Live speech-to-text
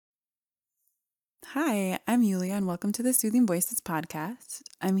Hi, I'm Yulia, and welcome to the Soothing Voices podcast.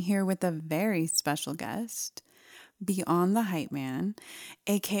 I'm here with a very special guest, Beyond the Hype Man,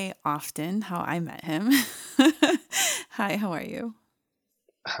 aka Often, how I met him. Hi, how are you?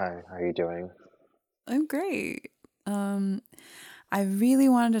 Hi, how are you doing? I'm great. Um, I really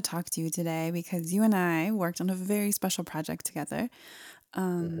wanted to talk to you today because you and I worked on a very special project together.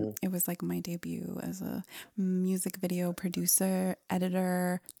 hmm It was like my debut as a music video producer,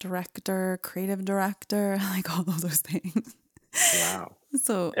 editor, director, creative director, like all of those things. Wow.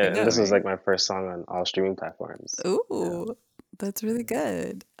 So I And know, this was right? like my first song on all streaming platforms. Yeah. Ooh, that's really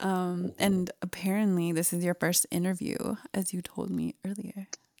good. hmm And apparently this is your first interview, as you told me earlier.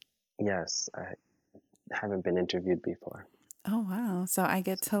 Yes, I haven't been interviewed before. Oh, wow. So I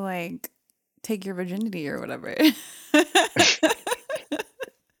get to like take your virginity or whatever.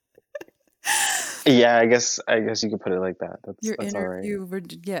 Yeah, I guess you could put it like that. That's Your that's all right.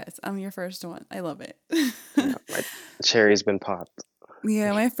 yes, I'm your first one. I love it. Yeah, my cherry's been popped.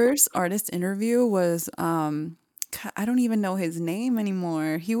 Yeah, my first artist interview was I don't even know his name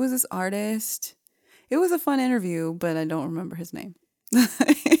anymore. He was this artist. It was a fun interview, but I don't remember his name.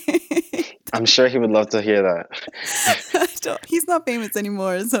 I'm sure he would love to hear that. He's not famous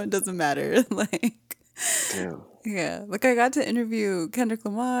anymore, so it doesn't matter. Like, Damn. yeah, like I got to interview Kendrick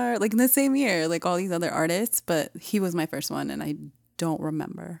Lamar like in the same year, like all these other artists, but he was my first one, and I don't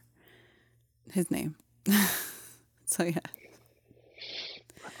remember his name. So yeah.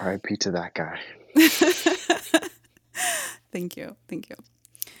 R.I.P. to that guy. Thank you, thank you.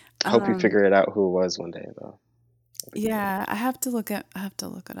 Hope you Um, figure it out who it was one day, though. That'd be great. yeah, I have to look it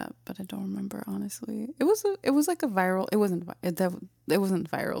up, but I don't remember honestly. It was like a viral. It wasn't it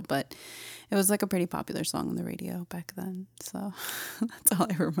wasn't viral, but it was like a pretty popular song on the radio back then. So that's all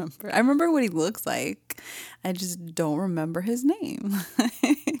I remember. I remember what he looks like. I just don't remember his name.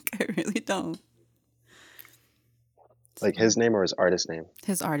 Like, I really don't. Like So his name or his artist name?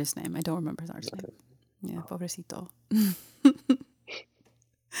 his artist name. I don't remember his artist name. Yeah, pobrecito.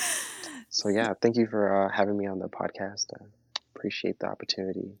 So yeah, thank you for having me on the podcast. Appreciate the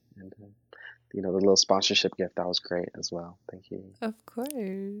opportunity and the little sponsorship gift, that was great as well. Thank you. Of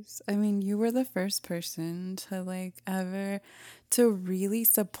course. I mean, you were the first person to like ever to really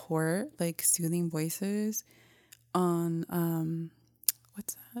support like soothing voices on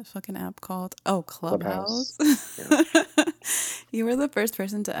what's that fucking app called? Oh, Clubhouse. Clubhouse. Yeah. You were the first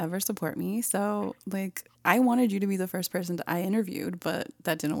person to ever support me. So, like, I wanted you to be the first person I interviewed, but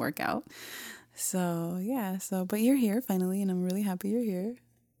that didn't work out. So, yeah. So, but you're here finally, and I'm really happy you're here.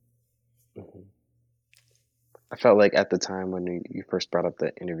 hmm I felt like at the time when you first brought up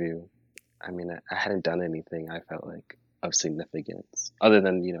the interview, I mean, I hadn't done anything I felt like of significance other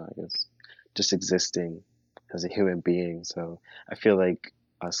than, I guess just existing as a human being. So I feel like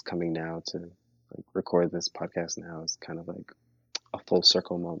us coming now to like record this podcast now is kind of like a full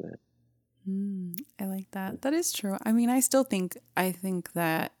circle moment. I like that. That is true. I mean, I think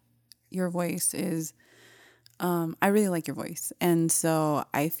that your voice is I really like your voice. And so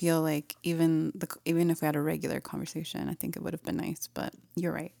I feel like even if we had a regular conversation, I think it would have been nice, but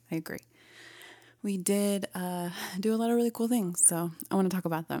you're right. I agree. We did do a lot of really cool things, so I want to talk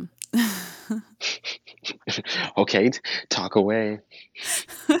about them. Okay, talk away.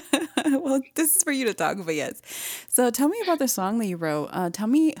 Well, this is for you to talk, but yes. So tell me about the song that you wrote. Tell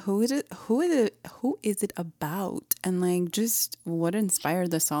me who is it about, and like just what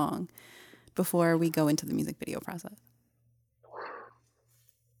inspired the song before we go into the music video process.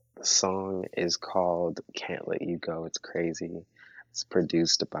 The song is called Can't Let You Go. It's crazy. It's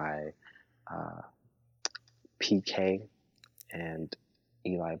produced by uh, PK and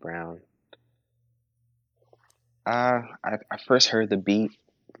Eli Brown. I first heard the beat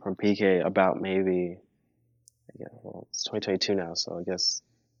from PK about maybe, yeah, well, it's 2022 now, so I guess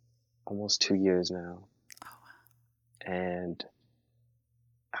almost 2 years now. And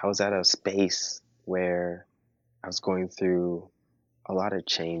I was at a space where I was going through a lot of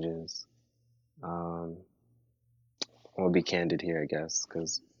changes. Um, I'm gonna be candid here, I guess,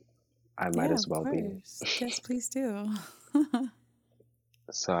 because I might Yeah, as of well be. course. Yes, please do.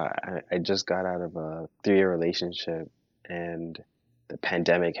 So I just got out of a 3 year relationship and the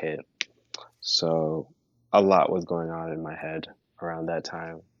pandemic hit. So a lot was going on in my head around that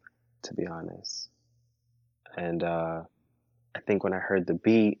time, to be honest. And I think when I heard the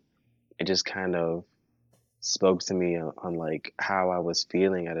beat, it just kind of spoke to me on like how I was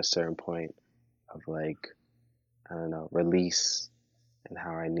feeling at a certain point of like, I don't know, release and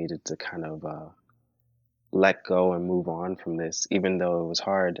how I needed to kind of let go and move on from this, even though it was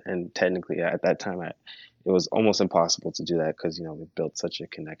hard. And technically, at that time, it was almost impossible to do that because we built such a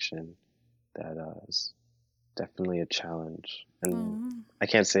connection. that is definitely a challenge. And Oh, I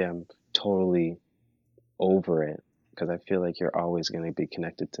can't say I'm totally over it because I feel like you're always going to be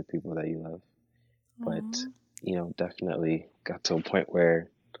connected to people that you love. But, oh. definitely got to a point where,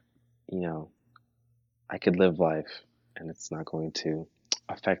 you know, I could live life and it's not going to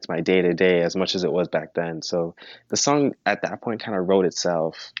affect my day to day as much as it was back then. So the song at that point kind of wrote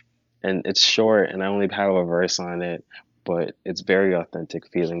itself, and it's short and I only have a verse on it, but it's very authentic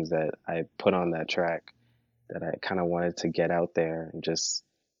feelings that I put on that track that I kind of wanted to get out there and just,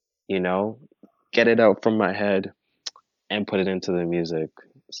 you know, get it out from my head and put it into the music.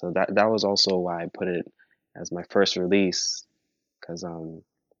 So that was also why I put it as my first release because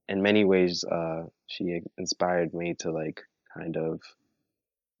in many ways she inspired me to like kind of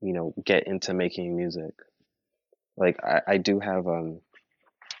get into making music. Like I do have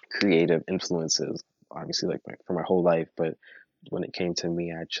creative influences, obviously, like for my whole life, but when it came to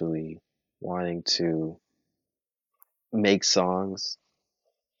me actually wanting to make songs,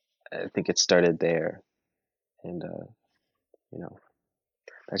 I think it started there, and you know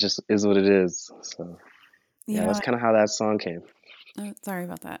that just is what it is. So You yeah, know that's what? kind of how that song came. Sorry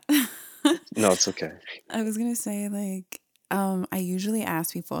about that. No, it's okay. I was gonna say like I usually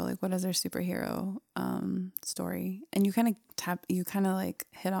ask people like what is their superhero story, and you kind of like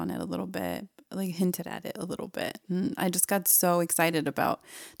hit on it a little bit, like hinted at it a little bit, and I just got so excited about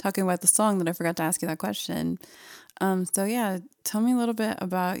talking about the song that I forgot to ask you that question. So yeah, tell me a little bit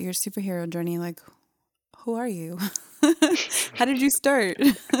about your superhero journey. Like, who are you? How did you start?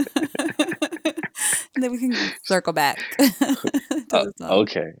 And then we can circle back to the song.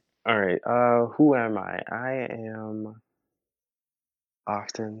 Okay. All right. Who am I? I am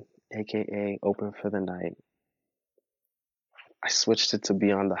often, aka Open for the Night. I switched it to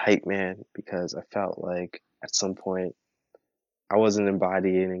Beyond the Hype Man because I felt like at some point I wasn't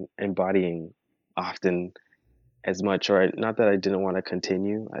embodying often as much, or not that I didn't want to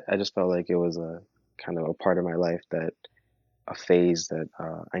continue. I just felt like it was a kind of a part of my life that a phase that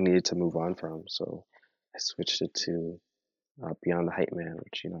I needed to move on from. So I switched it to Beyond the Hype Man,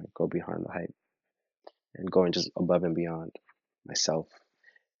 which I go beyond the hype and going just above and beyond myself.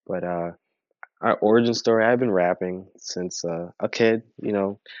 But our origin story, I've been rapping since a kid.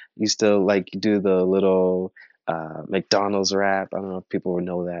 Used to like do the little McDonald's rap. I don't know if people would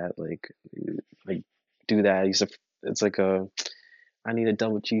know that. Like do that. I used to. It's like I need a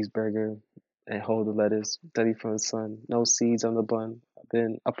double cheeseburger and hold the lettuce, dirty from the sun, no seeds on the bun. I've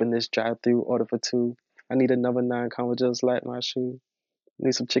been up in this drive-through, order for two. I need a number nine, comma just like my shoe.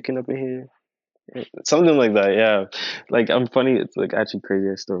 Need some chicken up in here. Something like that, yeah. Like I'm funny. It's like actually crazy.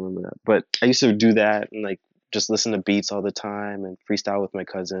 I still remember that. But I used to do that and like just listen to beats all the time and freestyle with my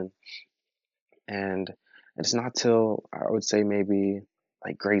cousin. And it's not till I would say maybe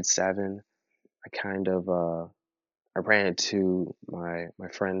like grade seven, I kind of I ran into my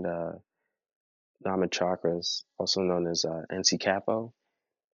friend Nama Chakras, also known as NC Capo,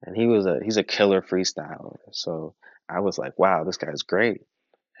 and he's a killer freestyler. So I was like, wow, this guy's great,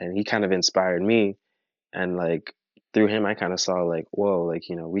 and he kind of inspired me and like through him I kind of saw like whoa, like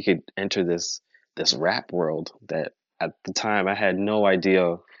we could enter this rap world that at the time I had no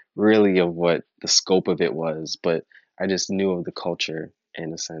idea really of what the scope of it was, but I just knew of the culture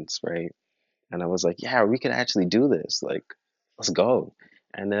in a sense, right? And I was like, yeah, we could actually do this, like let's go.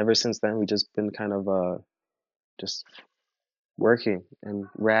 And ever since then we just been kind of just working and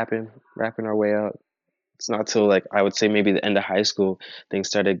rapping our way out. It's not till like I would say maybe the end of high school things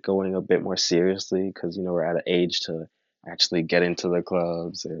started going a bit more seriously because we're at an age to actually get into the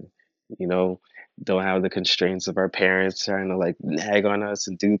clubs and you know don't have the constraints of our parents trying to like nag on us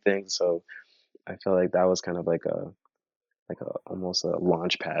and do things. So I feel like that was kind of like a almost a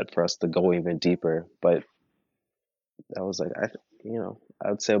launch pad for us to go even deeper. But that was like I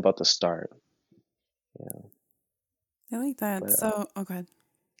would say about the start. Yeah, I like that. but So, okay, I'm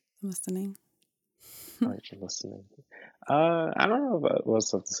listening. all right, you're listening. I don't know about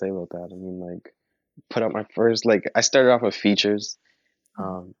what's up to say about that. I mean, like put out my first like I started off with features.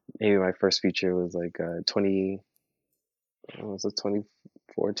 Maybe my first feature was like 20 what was it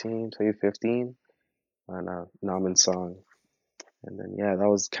 2014, 2015 on Naman song. And then yeah, that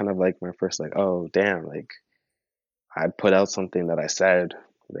was kind of like my first like oh damn, like I put out something that I said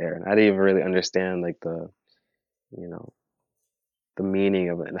there and I didn't even really understand like you know the meaning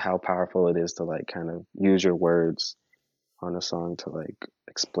of it and how powerful it is to like kind of use your words on a song to like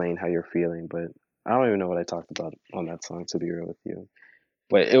explain how you're feeling. But I don't even know what I talked about on that song to be real with you.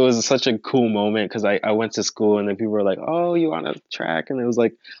 But it was such a cool moment because I went to school and then people were like, "Oh, you on a track?" And it was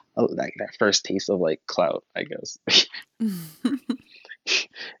like like that first taste of like clout, I guess. And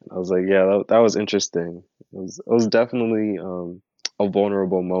I was like, yeah, that was interesting. It was definitely a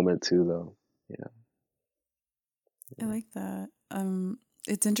vulnerable moment too, though. Yeah. I like that.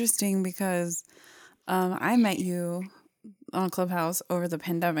 It's interesting because I met you on Clubhouse over the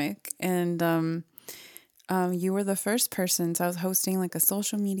pandemic, and you were the first person. So I was hosting like a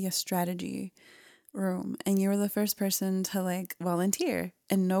social media strategy room, and you were the first person to like volunteer,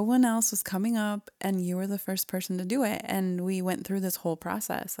 and no one else was coming up, and you were the first person to do it. And we went through this whole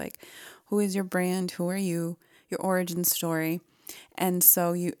process, like, who is your brand? Who are you? Your origin story. And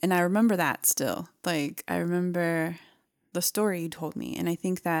so and I remember that still. Like, I remember the story you told me. And I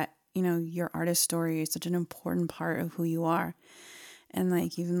think that, your artist story is such an important part of who you are. And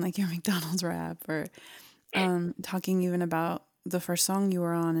like, even like your McDonald's rap, or talking even about the first song you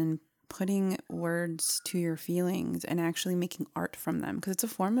were on, and putting words to your feelings and actually making art from them, because it's a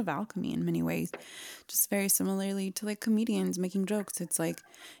form of alchemy in many ways, just very similarly to like comedians making jokes. It's like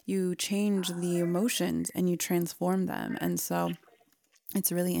you change the emotions and you transform them. And so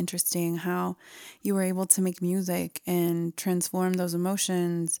it's really interesting how you were able to make music and transform those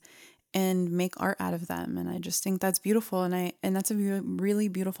emotions and make art out of them. And I just think that's beautiful. And that's a really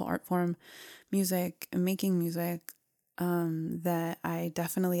beautiful art form, music and making music, that I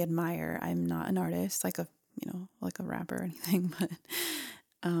definitely admire. I'm not an artist, like like a rapper or anything,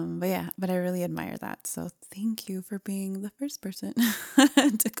 but yeah, but I really admire that. So thank you for being the first person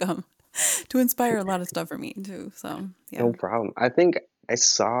to come to inspire a lot of stuff for me too. So yeah. No problem. I think I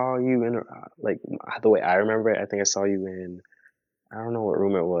saw you in like the way I remember it. I think I saw you in I don't know what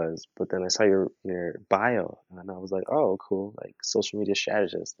room it was, but then I saw your bio and I was like, oh, cool, like social media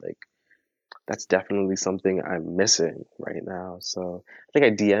strategist. Like that's definitely something I'm missing right now. So I think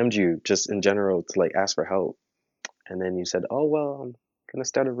I DM'd you just in general to like ask for help, and then you said, oh well, I'm gonna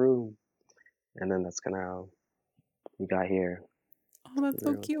start a room, and then that's kind of how you got here. Oh, that's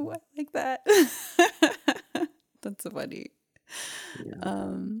so Real cute. cool. I like that. That's so funny. Yeah.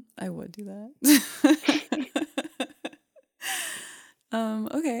 I would do that.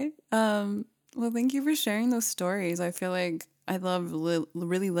 Okay. Well, thank you for sharing those stories. I feel like I love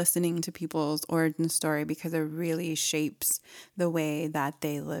really listening to people's origin story, because it really shapes the way that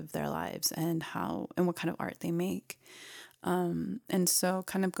they live their lives and what kind of art they make. And so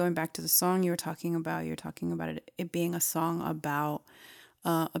kind of going back to the song you're talking about it being a song about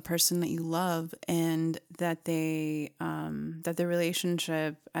a person that you love, and that that the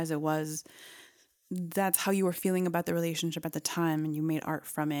relationship as it was, that's how you were feeling about the relationship at the time, and you made art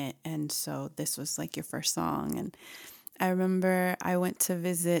from it. And so this was like your first song. And I remember I went to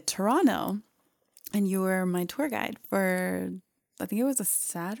visit Toronto, and you were my tour guide for, I think it was a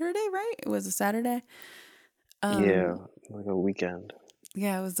Saturday, right? It was a Saturday. Yeah, Um, like a weekend.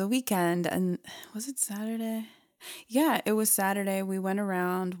 yeah, it was the weekend. And was it Saturday? Yeah, it was Saturday. We went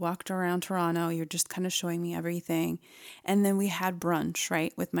around, walked around Toronto. You're just kind of showing me everything. And then we had brunch,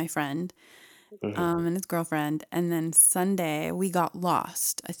 right, with my friend, Hmm. and his girlfriend. And then Sunday, we got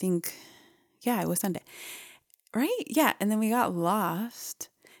lost. I think, yeah, it was Sunday, right? Yeah. And then we got lost.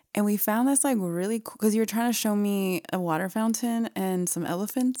 And we found this like really cool, because you were trying to show me a water fountain and some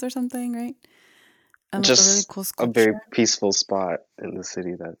elephants or something, right? And like a really Just cool a very sculpture. peaceful spot in the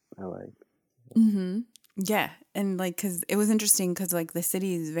city that I like. Mm-hmm. Yeah. And like, because it was interesting, because like the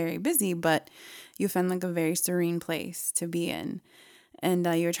city is very busy, but you found like a very serene place to be in. And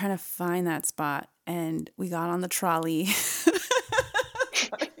you were trying to find that spot. And we got on the trolley.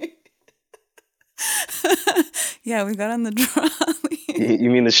 Sorry. Yeah, we got on the trolley.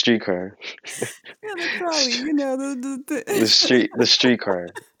 You mean the streetcar? Yeah, the trolley, The streetcar.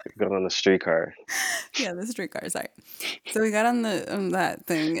 Got on the streetcar. yeah, the streetcar, sorry. So we got on the that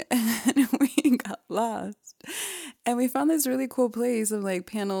thing, and we got lost. And we found this really cool place of like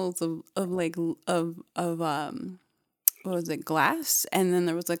panels of like what was it, glass, and then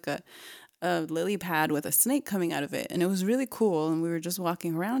there was like a lily pad with a snake coming out of it, and it was really cool. And we were just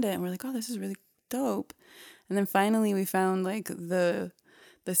walking around it, and we're like, oh, this is really dope. And then finally we found like the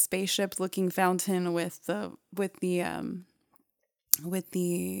spaceship looking fountain with the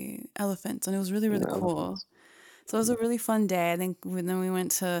elephants, and it was really And really the cool. elephants. So it was a really fun day. I think then we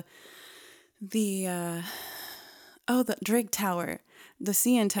went to the the Drake Tower, the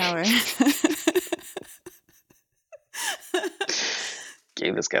CN Tower.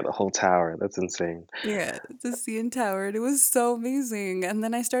 Gave this guy the whole tower. That's insane. Yeah, the CN Tower. And it was so amazing. And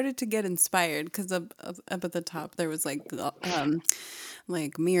then I started to get inspired, because up at the top there was like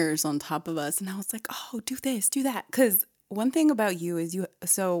mirrors on top of us, and I was like, oh, do this, do that. Because one thing about you is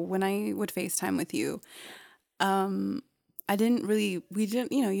so when I would FaceTime with you, I didn't we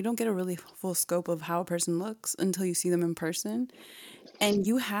didn't, you don't get a really full scope of how a person looks until you see them in person. and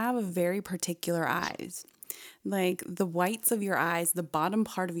you have a very particular eyes. Like the whites of your eyes, the bottom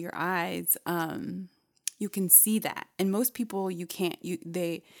part of your eyes, you can see that. And most people you can't.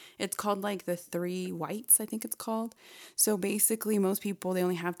 It's called like the three whites, I think it's called. So basically most people they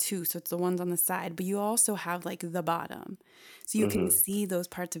only have two, so it's the ones on the side, but you also have like the bottom. So you can Hmm. see those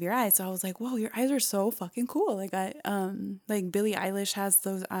parts of your eyes. So I was like, "Whoa, your eyes are so fucking cool." Like Billie Eilish has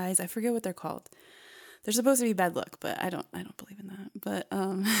those eyes. I forget what they're called. They're supposed to be bad luck, but I don't believe in that. But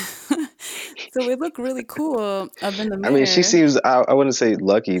so it looked really cool up in the I mean, she mirror. seems, I wouldn't say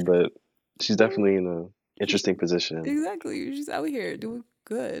lucky, but she's Well, definitely in a interesting position. exactly. She's out here doing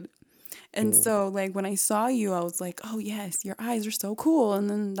good. And Mm. so like when I saw you, I was like, "Oh yes, your eyes are so cool." And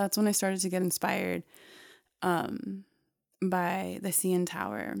then that's when I started to get inspired by the CN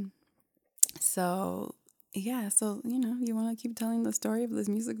Tower. So yeah, so you want to keep telling the story of this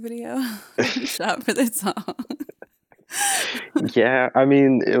music video that we shot for this song? Yeah, I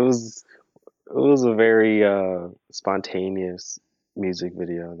mean, it was a very spontaneous music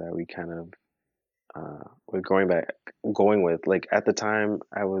video that we kind of we're going with. Like at the time,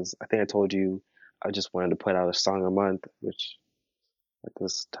 I think I told you I just wanted to put out a song a month, which at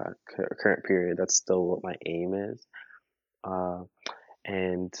this time, current period, that's still what my aim is. Uh,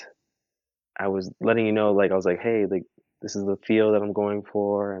 and I was letting you know, like I was like, hey, like this is the feel that I'm going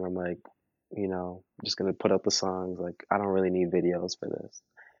for, and I'm like, I'm just gonna put out the songs. Like I don't really need videos for this.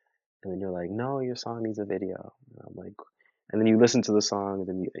 And then you're like, no, your song needs a video. And I'm like, and then you listen to the song, and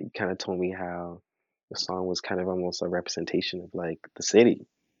then you kind of told me how the song was kind of almost a representation of like the city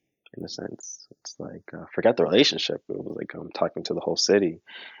in a sense. It's like, forget the relationship. It was like I'm talking to the whole city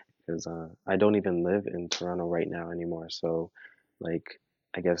because I don't even live in Toronto right now anymore. So, like,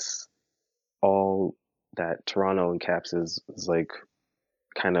 I guess all that Toronto encaps is like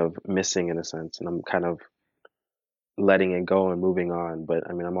kind of missing in a sense, and I'm kind of letting it go and moving on. But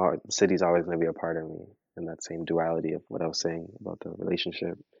I mean, the city's always going to be a part of me in that same duality of what I was saying about the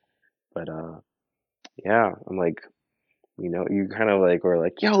relationship. But yeah, I'm like, you kind of like were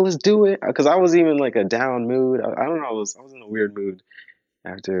like, yo, let's do it, because I was even like a down mood. I don't know, I was in a weird mood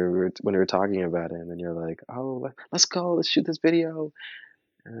after when we were talking about it, and then you're like, oh, let's go, let's shoot this video,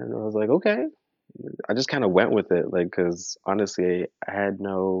 and I was like, okay. I just kind of went with it, like, because honestly, I had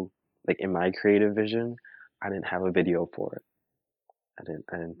no, like, in my creative vision, I didn't have a video for it. I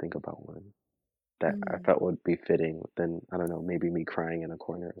didn't think about one that I Mm. felt would be fitting. Then I don't know, maybe me crying in a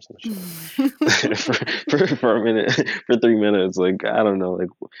corner or some shit for a minute, for 3 minutes. Like I don't know, like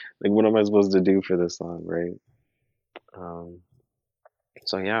what am I supposed to do for this song, right? Um,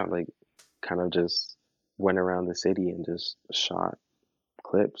 so yeah, like kind of just went around the city and just shot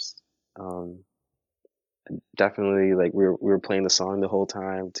clips. Um, Definitely, like we were playing the song the whole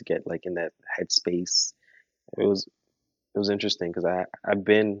time to get like in that headspace. It was it was interesting because I've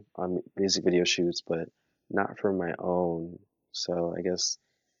been on music video shoots, but not for my own. So I guess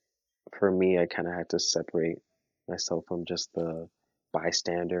for me, I kind of had to separate myself from just the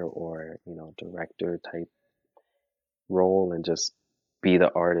bystander or director type role and just be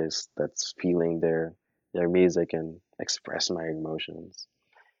the artist that's feeling their music and express my emotions,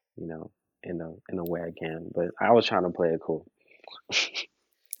 you know, in a way I can. But I was trying to play it cool,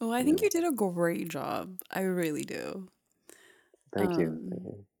 Well, I you think you know. did a great job. I really do. Thank you. Thank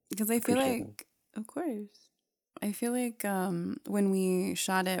you. Because I feel Appreciate it. like, of course, I feel like when we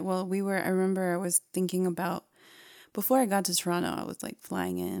shot it, well, I remember I was thinking about, before I got to Toronto, I was like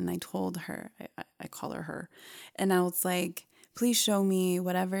flying in and I told her, I call her, and I was like, please show me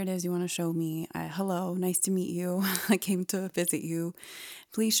whatever it is you want to show me. Hello, nice to meet you. I came to visit you.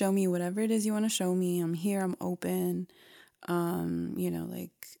 Please show me whatever it is you want to show me. I'm here, I'm open.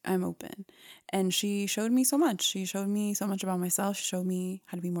 Like I'm open. And she showed me so much. She showed me so much about myself. She showed me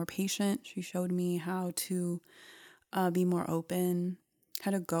how to be more patient. She showed me how to be more open,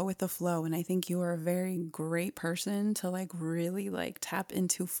 how to go with the flow. And I think you are a very great person to like really like tap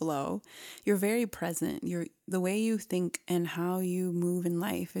into flow. You're very present. The way you think and how you move in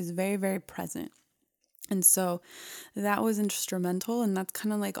life is very, very present. And so that was instrumental, and that's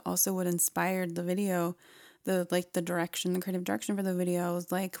kind of like also what inspired the video, the direction, the creative direction for the video. I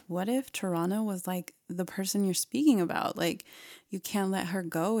was like, what if Toronto was like the person you're speaking about? Like you can't let her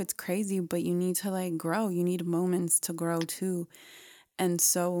go. It's crazy, but you need to like grow. You need moments to grow too. And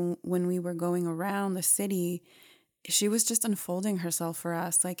so when we were going around the city, she was just unfolding herself for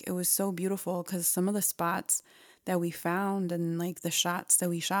us. Like it was so beautiful because some of the spots that we found and like the shots that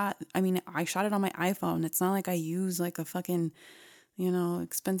we shot, I mean, I shot it on my iPhone. It's not like I use like a fucking,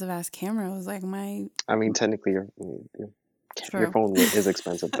 expensive ass camera. It was like my, I mean, technically, you're Your True. phone is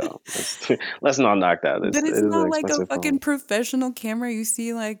expensive though. Let's not knock that. But It it's is an not like a expensive fucking phone. professional camera you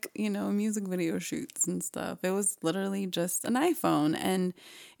see like, music video shoots and stuff. It was literally just an iPhone and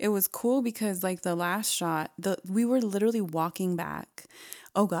it was cool because like the last shot, the we were literally walking back.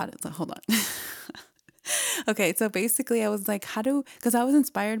 Oh God, hold on. Okay, so basically I was like, because I was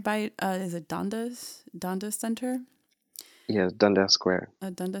inspired by is it Donda's Center? Yeah, Dundas Square.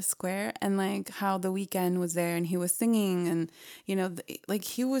 Dundas Square, and like how the weekend was there and he was singing, and like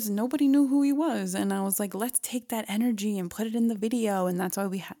he was, nobody knew who he was, and I was like, let's take that energy and put it in the video, and that's why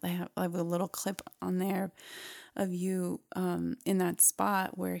I have a little clip on there of you in that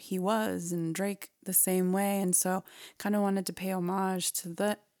spot where he was, and Drake the same way, and so kind of wanted to pay homage to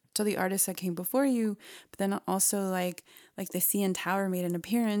the artists that came before you, but then also like the CN Tower made an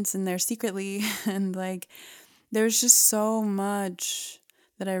appearance in there secretly, and like there's just so much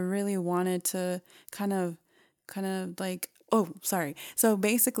that I really wanted to kind of like, oh, sorry. So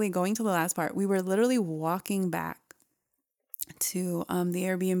basically going to the last part, we were literally walking back to the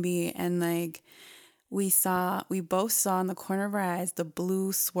Airbnb, and like we both saw in the corner of our eyes the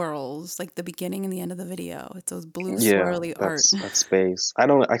blue swirls, like the beginning and the end of the video. It's those blue Yeah, swirly art. that's space.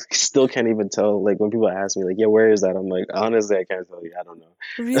 I still can't even tell. Like when people ask me, like, yeah, where is that? I'm like, honestly, I can't tell you. I don't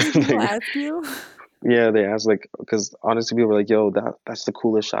Really, people know. Like, ask you? yeah, they ask like, because honestly, people were like, yo, that's the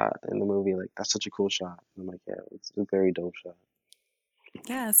coolest shot in the movie. Like, that's such a cool shot. And I'm like, yeah, it's a very dope shot.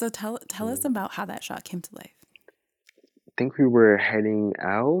 Yeah, so tell us Yeah. about how that shot came to life. I think we were heading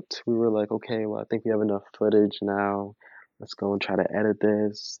out. We were like, okay, well, I think we have enough footage now. Let's go and try to edit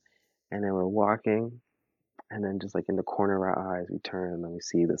this. And then we're walking, and then just like in the corner of our eyes, we turn and then we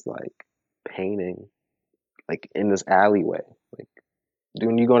see this like painting, like in this alleyway. Like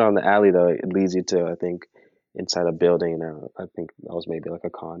when you go down the alley, though, it leads you to, I think, inside a building. Now, I think that was maybe like a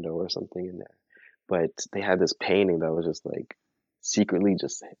condo or something in there. But they had this painting that was just like secretly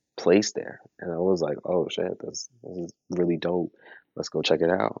just placed there, and I was like, "Oh shit, this is really dope. Let's go check it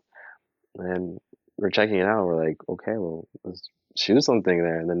out." And we're checking it out. We're like, "Okay, well, let's shoot something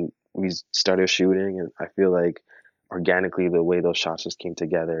there." And then we started shooting, and I feel like organically the way those shots just came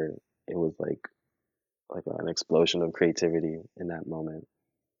together, it was like an explosion of creativity in that moment.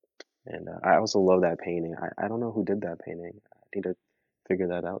 And I also love that painting. I don't know who did that painting. I need to figure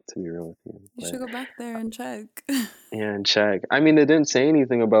that out, to be real with you. You But should go back there and check. yeah, and check. I mean, they didn't say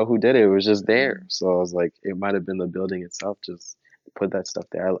anything about who did it. It was just there. Mm, So I was like, it might have been the building itself just put that stuff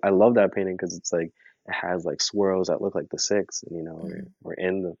there. I love that painting because it's like it has like swirls that look like the six, and mhm. we're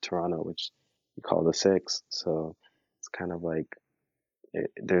in the Toronto, which we call the six. So it's kind of like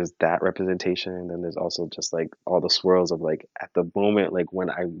there's that representation, and then there's also just like all the swirls of like at the moment, like when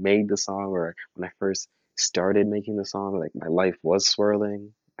I made the song or when I first started making the song, like my life was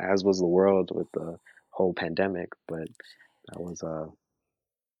swirling, as was the world with the whole pandemic. But that was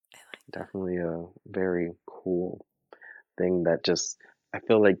definitely a very cool thing that just I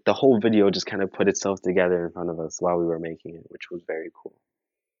feel like the whole video just kind of put itself together in front of us while we were making it, which was very cool.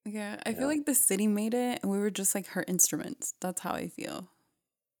 Yeah, I feel Yeah, like the city made it and we were just like her instruments. That's how I feel.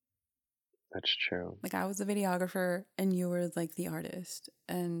 that's true. Like I was the videographer and you were like the artist.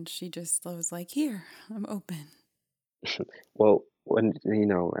 And she just was like, here, I'm open. Well, when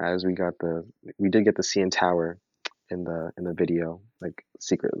as we did get the CN Tower in the video, like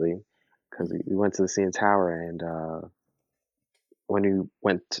secretly, because we went to the CN Tower, and when we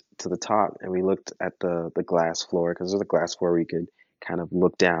went to the top and we looked at the glass floor, because there's a glass floor where you could kind of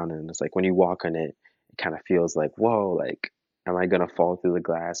look down, and it's like when you walk on it, it kind of feels like, whoa, like, am I gonna fall through the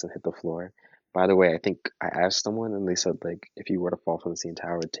glass and hit the floor? By the way, I think I asked someone, and they said like if you were to fall from the CN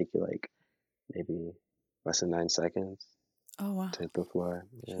Tower, it'd take you like maybe less than 9 seconds Oh, wow. to hit the floor.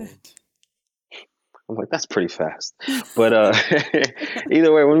 Yeah. Shit. I'm like, that's pretty fast. But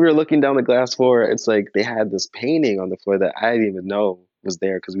either way, when we were looking down the glass floor, it's like they had this painting on the floor that I didn't even know was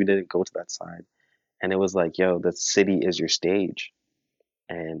there because we didn't go to that side. And it was like, yo, the city is your stage.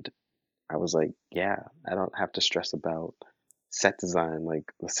 And I was like, yeah, I don't have to stress about set design.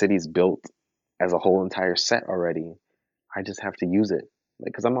 Like the city's built as a whole entire set already. I just have to use it.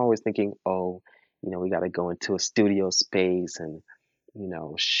 Like, because I'm always thinking, oh, we got to go into a studio space and,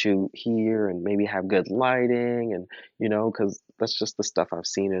 shoot here and maybe have good lighting and, because that's just the stuff I've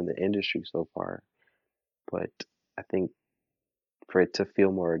seen in the industry so far. But I think for it to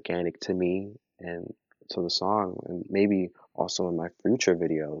feel more organic to me and to the song, and maybe also in my future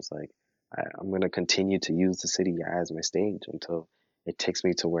videos, like, I'm going to continue to use the city as my stage until it takes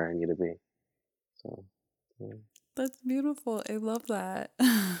me to where I need to be. So, yeah. That's beautiful. I love that.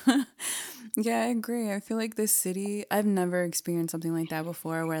 Yeah, I agree. I feel like this city, I've never experienced something like that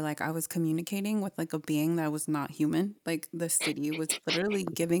before where like I was communicating with like a being that was not human. Like the city was literally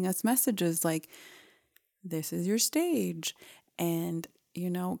giving us messages like, this is your stage. And,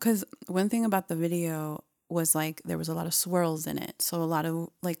 because one thing about the video was like there was a lot of swirls in it. So a lot of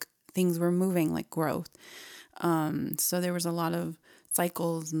like things were moving, like growth. So there was a lot of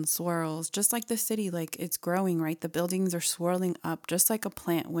cycles and swirls, just like the city, like it's growing, right? The buildings are swirling up, just like a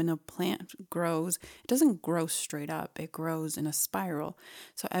plant. When a plant grows, it doesn't grow straight up, it grows in a spiral.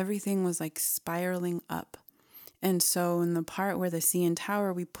 So everything was like spiraling up. And so in the part where the CN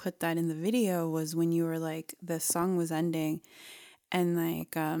Tower, we put that in the video was when you were like, the song was ending and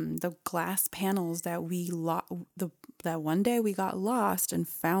like the glass panels that that one day we got lost and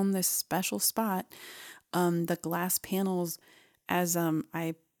found this special spot, the glass panels as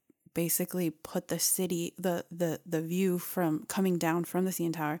I basically put the city, the view from coming down from the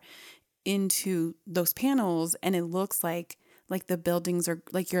CN Tower into those panels, and it looks like the buildings are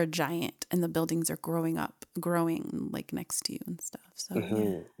like you're a giant and the buildings are growing like next to you and stuff. So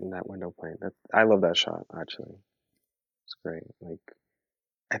yeah. In that window plane. I love that shot actually. It's great. Like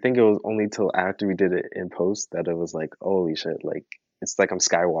I think it was only till after we did it in post that it was like, holy shit, like it's like I'm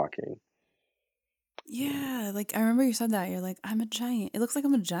skywalking. Yeah. Yeah, like I remember you said that. You're like, I'm a giant. It looks like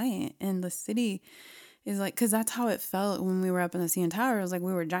I'm a giant. And the city is like, because that's how it felt when we were up in the CN Tower. It was like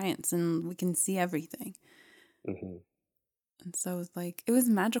we were giants and we can see everything. Hmm. And so it was like, it was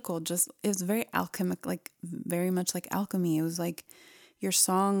magical. Just, it was very alchemic, like very much like alchemy. It was like your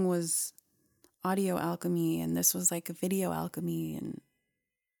song was audio alchemy and this was like a video alchemy. And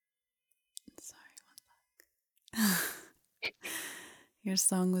sorry, your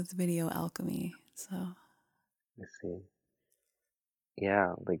song was video alchemy. So, I see.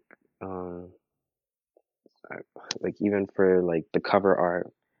 Yeah, um I, like even for like the cover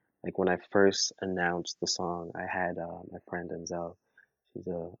art, like when I first announced the song, I had my friend Denzel. She's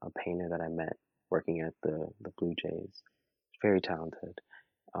a painter that I met working at the Blue Jays. Very talented.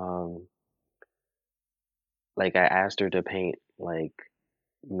 Um, like I asked her to paint like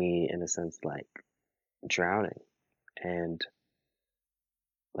me in a sense like drowning, and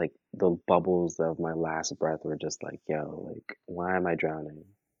like the bubbles of my last breath were just like, yo, like why am I drowning?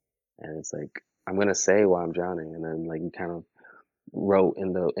 And it's like I'm gonna say why I'm drowning, and then like you kind of wrote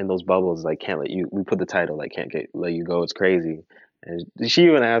in those bubbles like can't let you. We put the title like can't get let you go. It's crazy. And she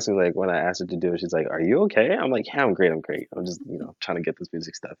even asked me like when I asked her to do it, she's like, "Are you okay?" I'm like, "Yeah, I'm great. I'm great. I'm just trying to get this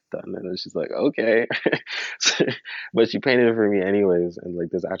music stuff done." And then she's like, "Okay," but she painted it for me anyways, and like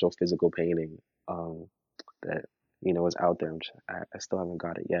this actual physical painting um that is out there. I still haven't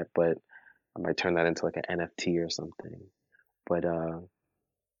got it yet, but I might turn that into like an NFT or something. But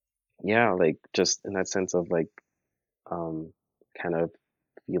yeah, like just in that sense of like um, kind of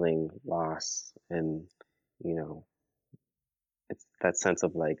feeling lost and you know it's that sense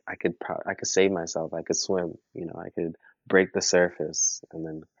of like I could save myself, I could swim, I could break the surface and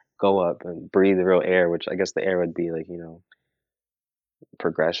then go up and breathe the real air, which I guess the air would be like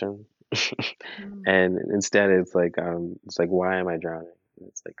progression. mm, And instead it's like why am I drowning? And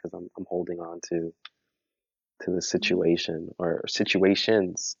it's like because I'm holding on to the mm, situation or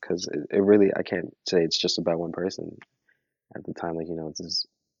situations because it really I can't say it's just about one person at the time, like it's just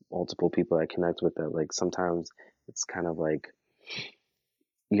multiple people I connect with that like sometimes it's kind of like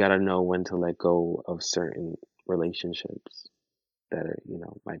you got to know when to let go of certain relationships that are,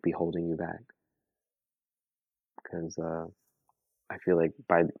 might be holding you back because I feel like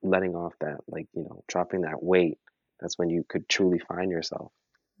by letting off that like dropping that weight, that's when you could truly find yourself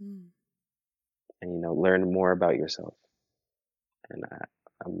mm. and learn more about yourself. And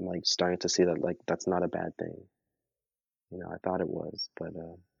I'm like starting to see that like that's not a bad thing. I thought it was, but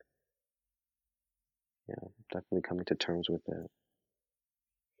definitely coming to terms with it.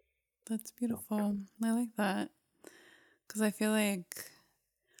 That's beautiful. I like that because I feel like,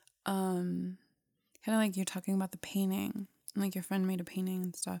 um, kind of like you're talking about the painting, like your friend made a painting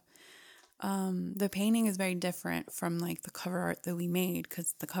and stuff. The painting is very different from like the cover art that we made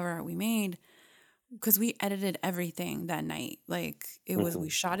because the cover art we made, because we edited everything that night. Like we Hmm.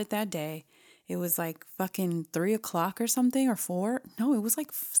 shot it that day. It was like fucking 3 o'clock or something or four. No, it was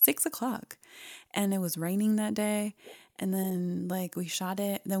like 6 o'clock. And it was raining that day. And then like we shot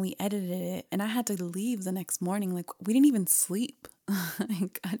it, then we edited it. And I had to leave the next morning. Like we didn't even sleep.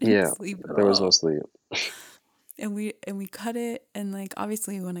 Like I didn't Yeah, sleep at there was no all. sleep. And we cut it and like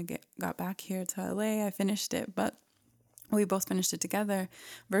obviously when I got back here to LA, I finished it. But we both finished it together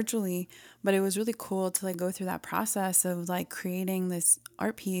virtually, but it was really cool to like go through that process of like creating this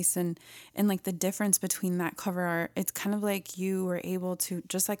art piece, and like the difference between that cover art. It's kind of like you were able to,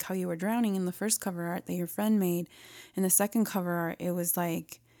 just like how you were drowning in the first cover art that your friend made, in the second cover art it was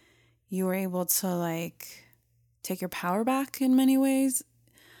like you were able to like take your power back in many ways,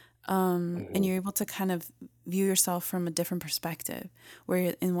 and Hmm. you're able to kind of view yourself from a different perspective,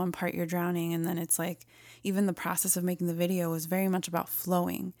 where in one part you're drowning, and then it's like even the process of making the video was very much about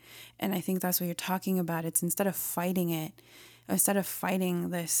flowing. And I think that's what you're talking about. It's instead of fighting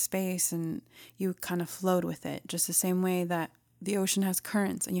this space, and you kind of flowed with it, just the same way that the ocean has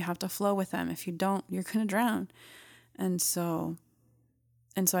currents and you have to flow with them. If you don't, you're going to drown. And so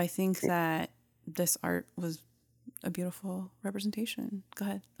and so I think that this art was a beautiful representation. Go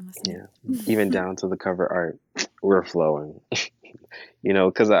ahead, I'm listening. Yeah, even down to the cover art, we're flowing.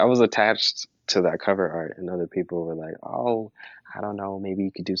 Because I was attached to that cover art, and other people were like, "Oh, I don't know, maybe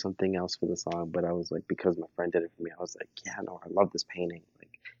you could do something else for the song." But I was like, because my friend did it for me, I was like, "Yeah, no, I love this painting.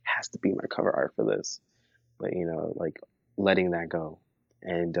 Like, it has to be my cover art for this." But like letting that go,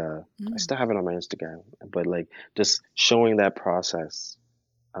 and I Mm. still have it on my Instagram. But like just showing that process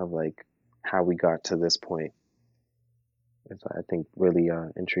of like how we got to this point is, I think, really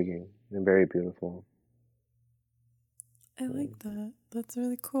intriguing and very beautiful. I like Um, that. That's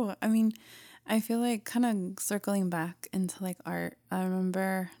really cool. I mean, I feel like kind of circling back into like art. I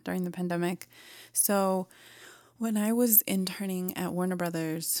remember during the pandemic. So when I was interning at Warner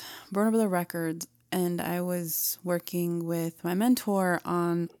Brother Records, and I was working with my mentor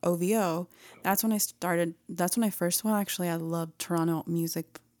on OVO, that's when I first, well, actually, I loved Toronto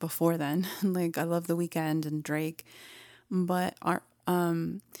music before then. Like, I love The Weeknd and Drake. But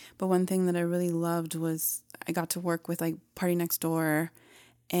but one thing that I really loved was I got to work with like Party Next Door,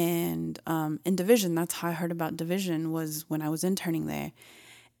 and in Division. That's how I heard about Division, was when I was interning there.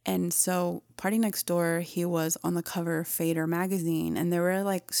 And so Party Next Door, he was on the cover of Fader magazine, and there were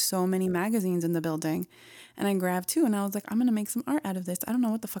like so many magazines in the building. And I grabbed two, and I was like, I'm gonna make some art out of this. I don't know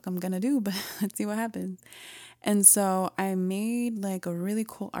what the fuck I'm gonna do, but let's see what happens. And so I made like a really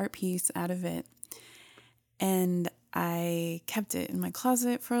cool art piece out of it, and I kept it in my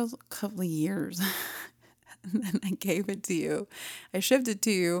closet for a couple of years. And then I gave it to you. I shipped it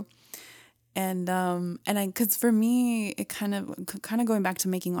to you. And I, cuz for me it kind of going back to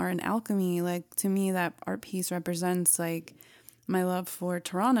making art and alchemy, like to me that art piece represents like my love for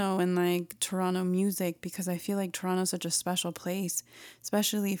Toronto and like Toronto music, because I feel like Toronto's such a special place,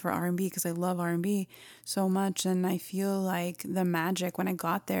 especially for R&B, because I love R&B so much. And I feel like the magic when I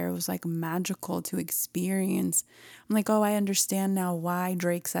got there, it was like magical to experience. I'm like, oh, I understand now why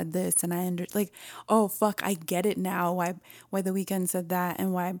Drake said this, and like, oh fuck, I get it now why The Weeknd said that,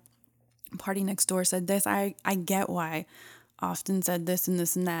 and why Party Next Door said this. I get why Often said this and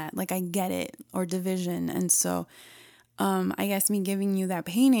this and that. Like, I get it. Or Division. And so I guess me giving you that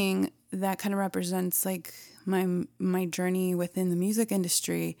painting, that kind of represents like my journey within the music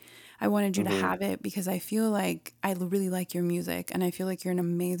industry. I wanted you to hmm have it because I feel like I really like your music, and I feel like you're an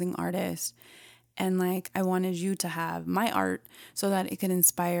amazing artist. And like I wanted you to have my art so that it could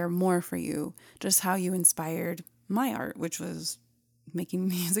inspire more for you, just how you inspired my art, which was making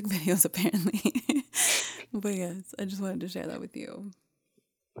music videos apparently. But yes, I just wanted to share that with you.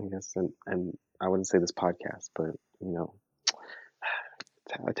 I guess, and I wouldn't say this podcast, but you know,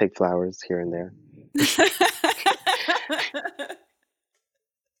 I take flowers here and there.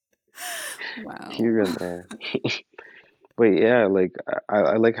 Wow. Here and there. But yeah, like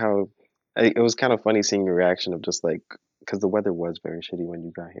I like how it was kind of funny seeing your reaction of just like, because the weather was very shitty when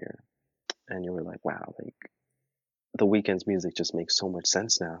you got here, and you were like, wow, like the weekend's music just makes so much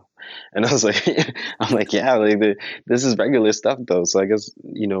sense now. And I was like, I'm like, yeah, like this is regular stuff though. So I guess,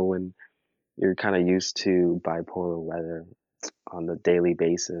 when you're kind of used to bipolar weather on the daily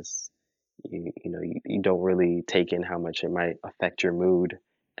basis, you don't really take in how much it might affect your mood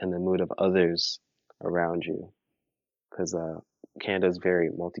and the mood of others around you, because Canada is very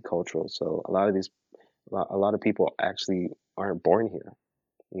multicultural. So a lot of people actually aren't born here,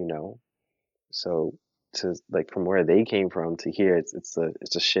 you know. So to like from where they came from to here, it's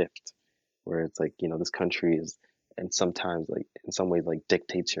a shift where it's like, this country is, and sometimes like in some ways like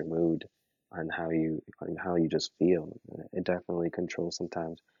dictates your mood on how you just feel. It definitely controls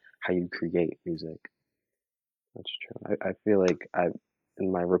sometimes how you create music. That's true. I feel like in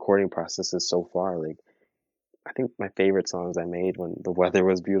my recording processes so far, like I think my favorite songs I made when the weather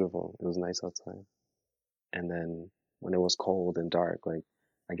was beautiful. It was nice outside. And then when it was cold and dark, like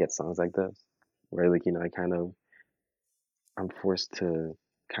I get songs like this where like, I'm forced to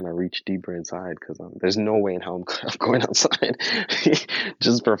kind of reach deeper inside because there's no way in hell I'm going outside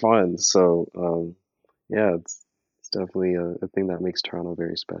just for fun. So yeah, it's definitely a thing that makes Toronto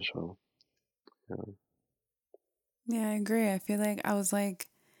very special. Yeah. Yeah, I agree. I feel like I was like,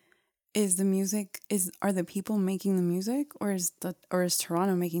 is the music is are the people making the music, or is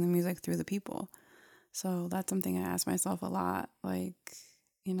Toronto making the music through the people? So that's something I ask myself a lot. Like,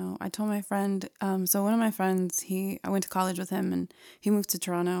 I told my friend, so one of my friends, I went to college with him and he moved to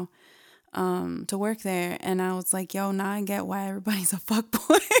Toronto to work there. And I was like, yo, now I get why everybody's a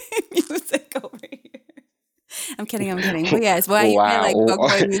fuckboy music over here. I'm kidding, I'm kidding. But yes, why you get like Wow.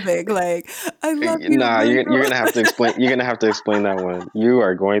 fuckboy music? Like, I love you to Nah, really you're go. gonna have to explain. You're gonna have to explain that one. You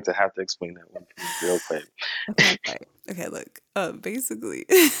are going to have to explain that one to me real quick. Okay, right. Okay, look. Basically,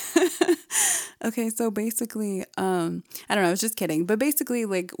 okay. So basically, I don't know. I was just kidding, but basically,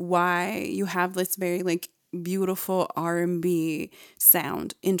 like, why you have this very like beautiful R&B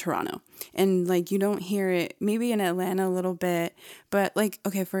sound in Toronto, and like you don't hear it maybe in Atlanta a little bit, but like,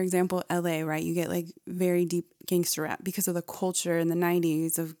 okay, for example, LA, right? You get like very deep gangster rap because of the culture in the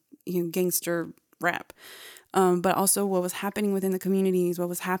 '90s of gangster rap, but also what was happening within the communities, what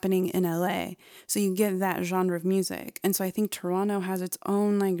was happening in LA. So you get that genre of music. And so I think Toronto has its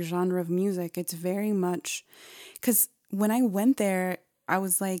own like genre of music. It's very much because when I went there, I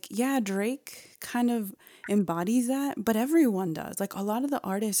was like, yeah, Drake kind of embodies that, but everyone does. Like a lot of the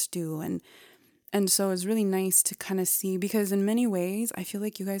artists do. And so it's really nice to kind of see because in many ways, I feel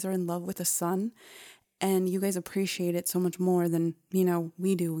like you guys are in love with the sun and you guys appreciate it so much more than,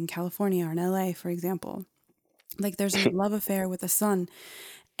 we do in California or in LA, for example. Like there's this love affair with the sun.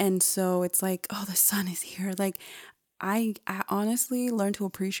 And so it's like, oh, the sun is here. Like I honestly learned to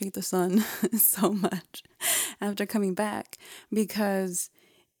appreciate the sun so much after coming back because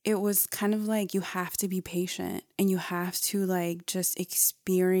it was kind of like you have to be patient and you have to like just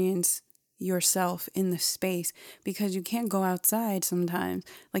experience yourself in the space because you can't go outside sometimes.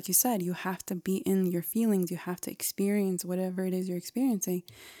 Like you said, you have to be in your feelings. You have to experience whatever it is you're experiencing.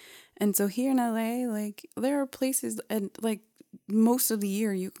 And so here in LA, like there are places and like most of the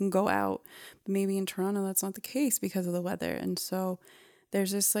year you can go out, but maybe in Toronto that's not the case because of the weather. And so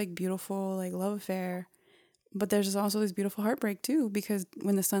there's this like beautiful like love affair, but there's also this beautiful heartbreak too because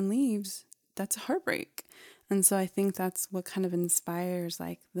when the sun leaves, that's a heartbreak. And so I think that's what kind of inspires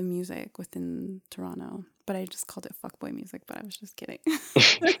like the music within Toronto. But I just called it fuckboy music, but I was just kidding.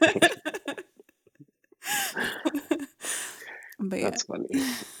 But yeah. That's funny.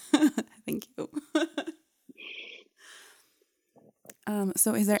 Thank you.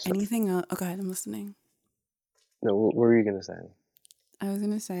 So is there So, anything else? Oh, go ahead. I'm listening. no, what were you gonna say? I was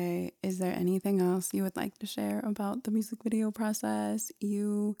gonna say, is there anything else you would like to share about the music video process?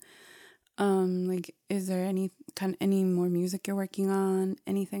 Like, is there any more music you're working on?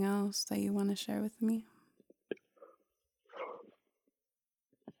 Anything else that you want to share with me?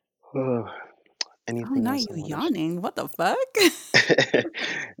 Oh, Anything not else you I want to yawning. What the fuck? share?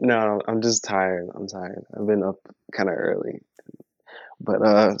 No, I'm just tired. I'm tired. I've been up kind of early.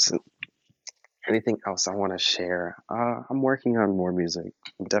 But so anything else I want to share? I'm working on more music.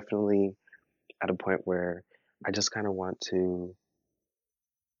 I'm definitely at a point where I just kind of want to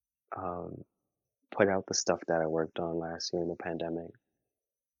um, put out the stuff that I worked on last year in the pandemic,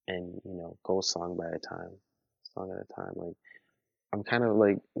 and go song by a time, song at a time. Like I'm kind of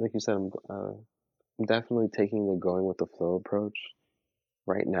like you said, I'm definitely taking the going with the flow approach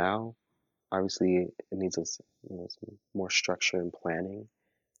right now. Obviously, it needs some more structure and planning.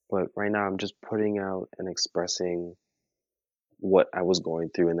 But right now, I'm just putting out and expressing what I was going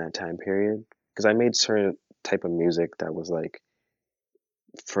through in that time period. Because I made certain type of music that was like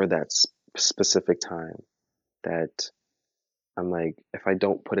for that specific time that I'm like, if I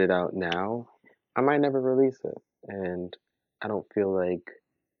don't put it out now, I might never release it. And I don't feel like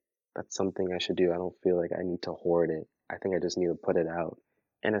that's something I should do. I don't feel like I need to hoard it. I think I just need to put it out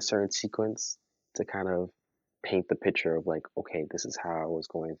in a certain sequence to kind of paint the picture of like, okay, this is how I was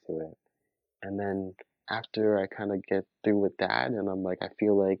going through it. And then after I kind of get through with that, and I'm like, I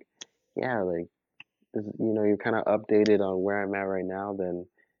feel like, yeah, like, you're kind of updated on where I'm at right now, then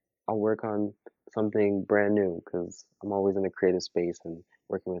I'll work on something brand new because I'm always in a creative space and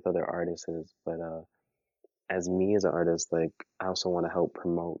working with other artists. But as me as an artist, like, I also want to help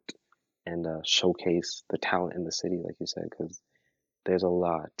promote and showcase the talent in the city, like you said, because there's a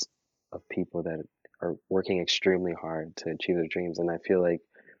lot of people that are working extremely hard to achieve their dreams. And I feel like,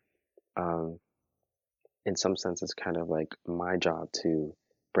 um, in some sense, it's kind of like my job to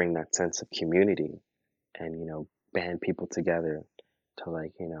bring that sense of community and, band people together to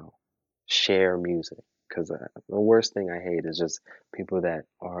like, share music. because the worst thing I hate is just people that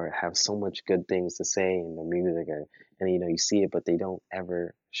are have so much good things to say in the music, and you see it, but they don't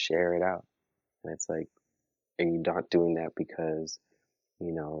ever share it out. And it's like, are you not doing that because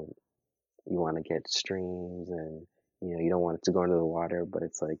you know you want to get streams and you don't want it to go into the water? But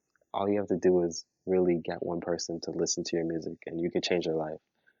it's like all you have to do is really get one person to listen to your music, and you can change their life.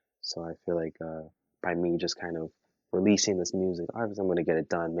 So I feel like by me just kind of releasing this music, obviously I'm going to get it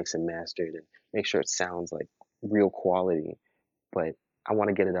done, mix and mastered, and make sure it sounds like real quality. But I want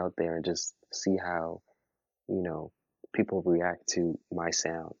to get it out there and just see how, you know, people react to my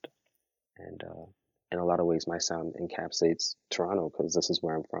sound. And in a lot of ways, my sound encapsulates Toronto because this is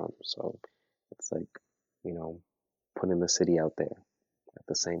where I'm from. So it's like, you know, putting the city out there at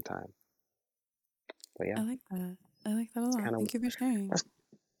the same time. But I yeah, like that. I like that a it's lot. kind of Thank you for sharing. that's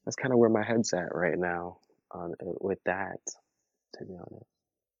that's kind of where my head's at right now on with that, to be honest.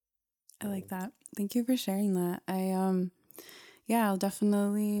 I like Um, that. Thank you for sharing that. Yeah,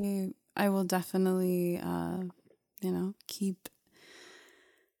 I will definitely keep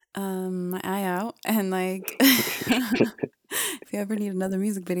my eye out and like if you ever need another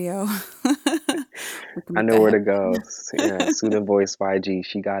music video, we can I make know that where to happen. go. Yeah, Soothing Voice 5G,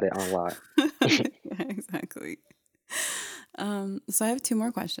 she got it on lock. Yeah, exactly. So I have two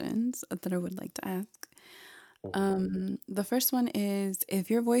more questions that I would like to ask. Mhm. The first one is if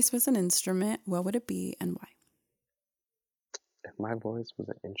your voice was an instrument, what would it be and why? If my voice was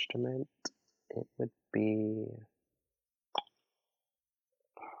an instrument, it would be,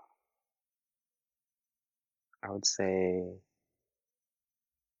 I would say,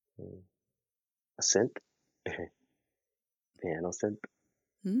 mm, a synth, piano synth.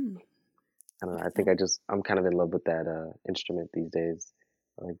 Hmm, I don't I know. I like think that. I'm kind of in love with that instrument these days.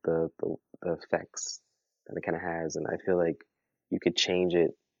 I like the effects that it kind of has, and I feel like you could change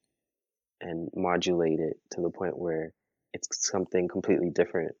it and modulate it to the point where it's something completely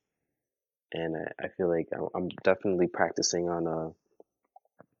different. And I feel like I'm definitely practicing on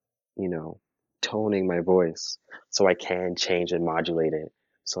you know, toning my voice so I can change and modulate it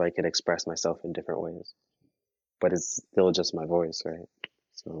so I can express myself in different ways. But it's still just my voice, right?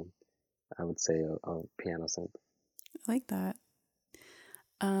 So I would say a piano synth. I like that.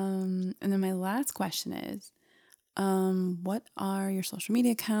 And then my last question is, what are your social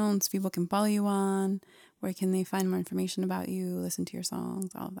media accounts people can follow you on? Where can they find more information about you, listen to your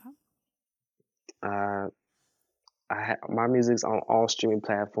songs, all of that? Uh, my music's on all streaming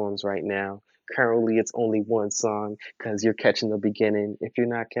platforms right now. Currently, it's only one song because you're catching the beginning. If you're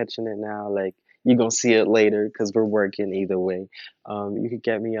not catching it now, like you're gonna see it later because we're working either way. You could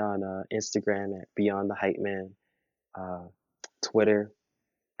get me on Instagram at Beyond the Hype Man, uh, Twitter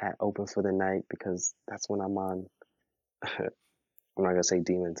at Open for the Night because that's when I'm on. I'm not gonna say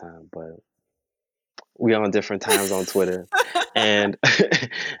demon time, but we on different times on Twitter, and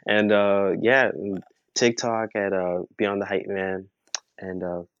and yeah, and TikTok at Beyond the Hype Man, and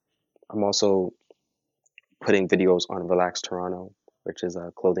I'm also putting videos on Relax Toronto, which is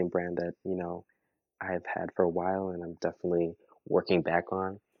a clothing brand that I've had for a while, and I'm definitely working back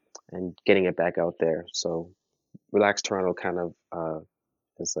on and getting it back out there. So Relax Toronto kind of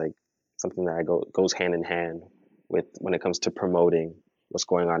is like something that I goes hand in hand with when it comes to promoting what's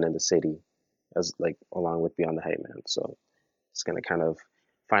going on in the city, as like along with Beyond the Hype Man. So it's gonna kind of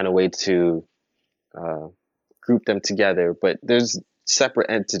find a way to uh, group them together, but there's separate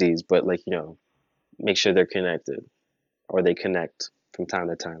entities, but like make sure they're connected or they connect from time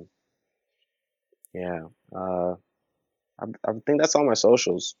to time. Yeah, uh, I think that's all my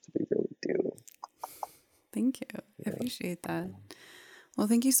socials to be real with you. Thank you. I Yeah, appreciate that. Well,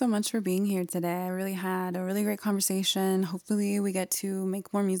 thank you so much for being here today. I really had a really great conversation. Hopefully, we get to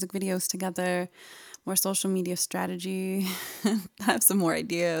make more music videos together, more social media strategy, have some more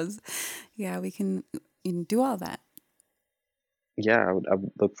ideas. Yeah, we can do all that. yeah, I would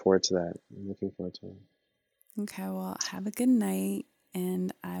look forward to that. I'm looking forward to it. Okay, well, have a good night,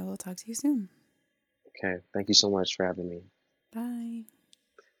 and I will talk to you soon. Okay, thank you so much for having me. Bye.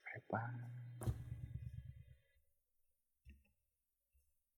 All right, bye.